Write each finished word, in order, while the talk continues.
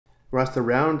We're asked to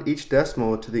round each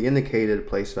decimal to the indicated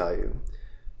place value.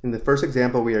 In the first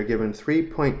example, we are given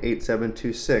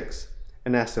 3.8726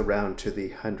 and asked to round to the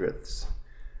hundredths.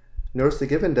 Notice the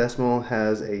given decimal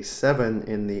has a 7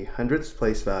 in the hundredths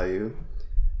place value.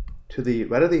 To the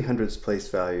right of the hundredths place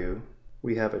value,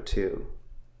 we have a 2.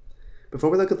 Before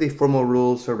we look at the formal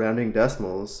rules for rounding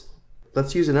decimals,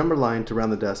 let's use a number line to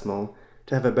round the decimal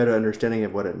to have a better understanding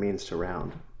of what it means to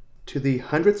round. To the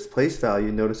hundredths place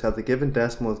value, notice how the given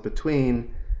decimal is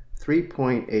between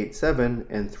 3.87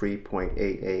 and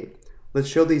 3.88. Let's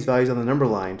show these values on the number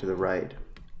line to the right.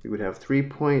 We would have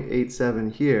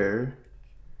 3.87 here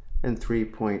and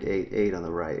 3.88 on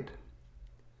the right.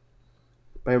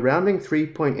 By rounding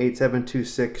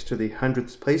 3.8726 to the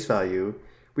hundredths place value,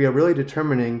 we are really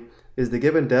determining is the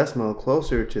given decimal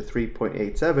closer to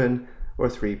 3.87 or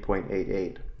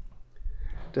 3.88.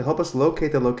 To help us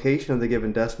locate the location of the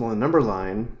given decimal in the number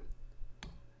line,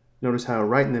 notice how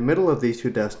right in the middle of these two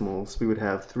decimals we would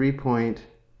have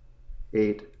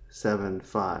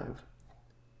 3.875,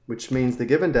 which means the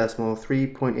given decimal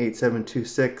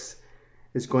 3.8726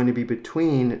 is going to be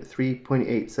between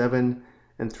 3.87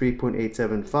 and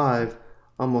 3.875,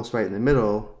 almost right in the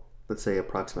middle, let's say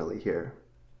approximately here.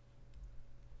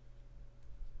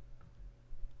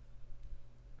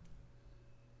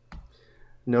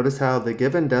 Notice how the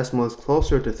given decimal is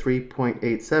closer to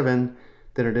 3.87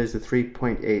 than it is to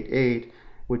 3.88,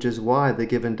 which is why the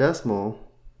given decimal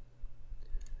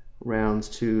rounds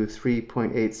to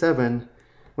 3.87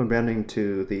 when rounding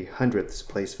to the hundredths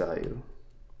place value.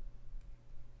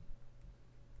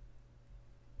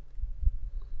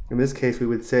 In this case, we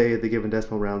would say the given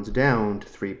decimal rounds down to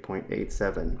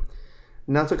 3.87.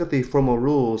 Now let's look at the formal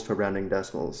rules for rounding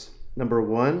decimals. Number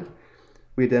 1,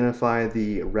 we identify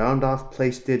the round-off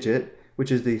place digit,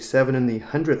 which is the 7 in the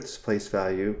hundredths place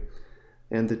value,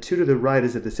 and the 2 to the right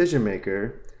is a decision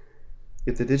maker.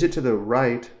 If the digit to the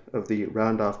right of the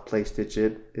round-off place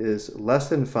digit is less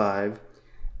than 5,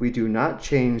 we do not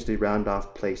change the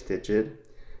round-off place digit.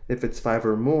 If it's 5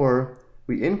 or more,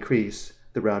 we increase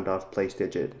the round-off place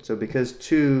digit. So because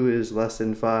 2 is less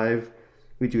than 5,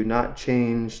 we do not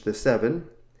change the 7.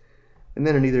 And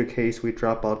then in either case, we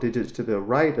drop all digits to the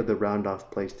right of the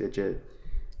round-off place digit,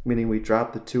 meaning we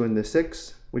drop the 2 and the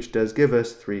 6, which does give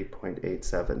us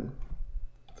 3.87.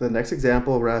 For the next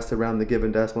example, we're asked to round the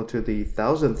given decimal to the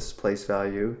thousandths place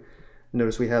value.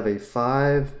 Notice we have a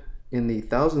 5 in the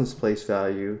thousandths place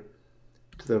value.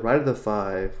 To the right of the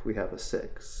 5, we have a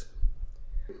 6.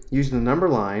 Using the number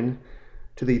line,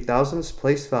 to the thousandths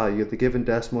place value, the given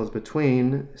decimal is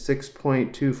between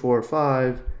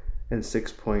 6.245 and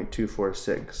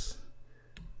 6.246.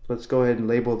 Let's go ahead and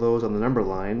label those on the number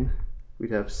line.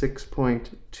 We'd have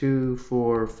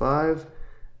 6.245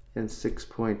 and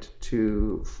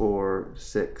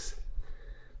 6.246.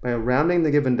 By rounding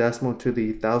the given decimal to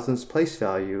the thousandths place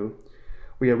value,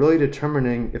 we are really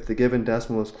determining if the given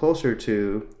decimal is closer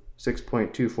to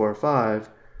 6.245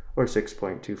 or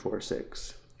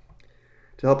 6.246.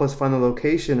 To help us find the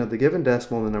location of the given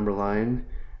decimal in the number line,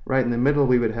 right in the middle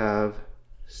we would have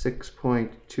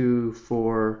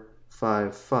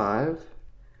 6.2455,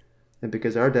 and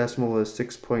because our decimal is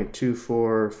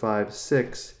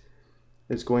 6.2456,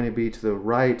 it's going to be to the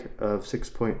right of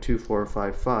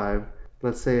 6.2455,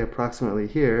 let's say approximately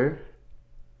here.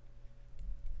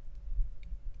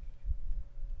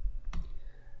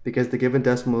 Because the given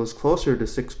decimal is closer to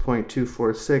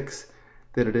 6.246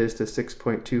 than it is to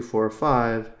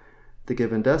 6.245, the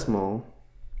given decimal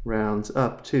rounds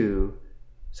up to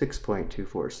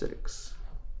 6.246.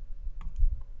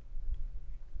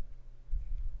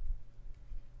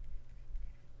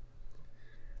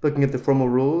 Looking at the formal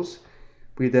rules,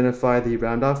 we identify the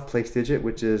round-off place digit,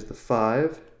 which is the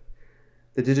 5.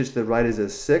 The digit to the right is a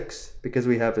 6. Because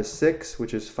we have a 6,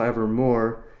 which is 5 or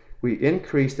more, we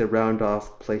increase the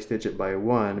round-off place digit by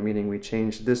 1, meaning we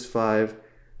change this 5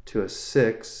 to a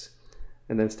 6.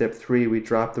 And then step 3, we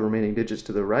drop the remaining digits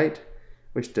to the right,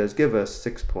 which does give us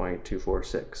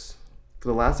 6.246. For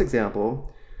the last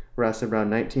example, we're asked to round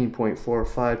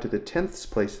 19.45 to the tenths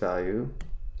place value.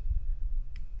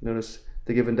 Notice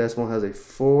the given decimal has a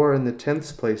 4 in the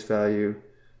tenths place value,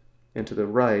 and to the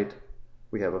right,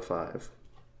 we have a 5.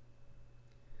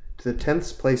 To the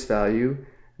tenths place value,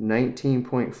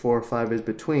 19.45 is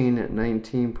between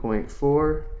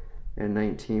 19.4 and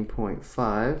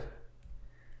 19.5.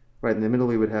 Right in the middle,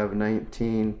 we would have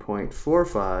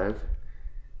 19.45.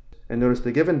 And notice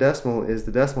the given decimal is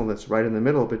the decimal that's right in the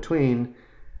middle between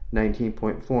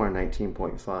 19.4 and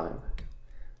 19.5.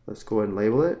 Let's go ahead and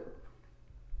label it.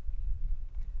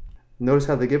 Notice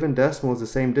how the given decimal is the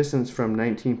same distance from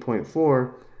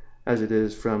 19.4 as it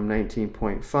is from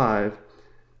 19.5.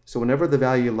 So whenever the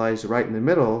value lies right in the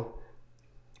middle,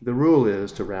 the rule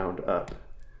is to round up.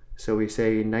 So we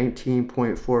say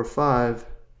 19.45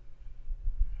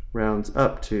 rounds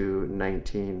up to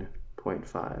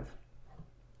 19.5.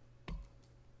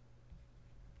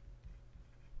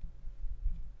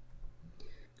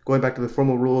 Going back to the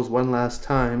formal rules one last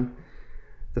time,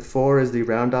 the 4 is the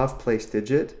round off place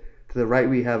digit. To the right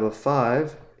we have a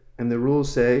 5, and the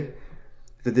rules say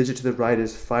if the digit to the right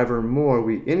is 5 or more,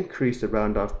 we increase the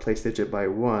round off place digit by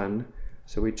 1.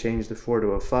 So we change the 4 to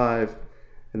a 5,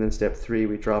 and then step 3,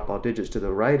 we drop all digits to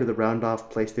the right of the round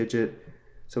off place digit.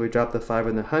 So we drop the 5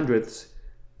 in the hundredths,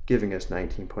 giving us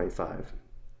 19.5.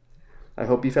 I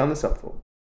hope you found this helpful.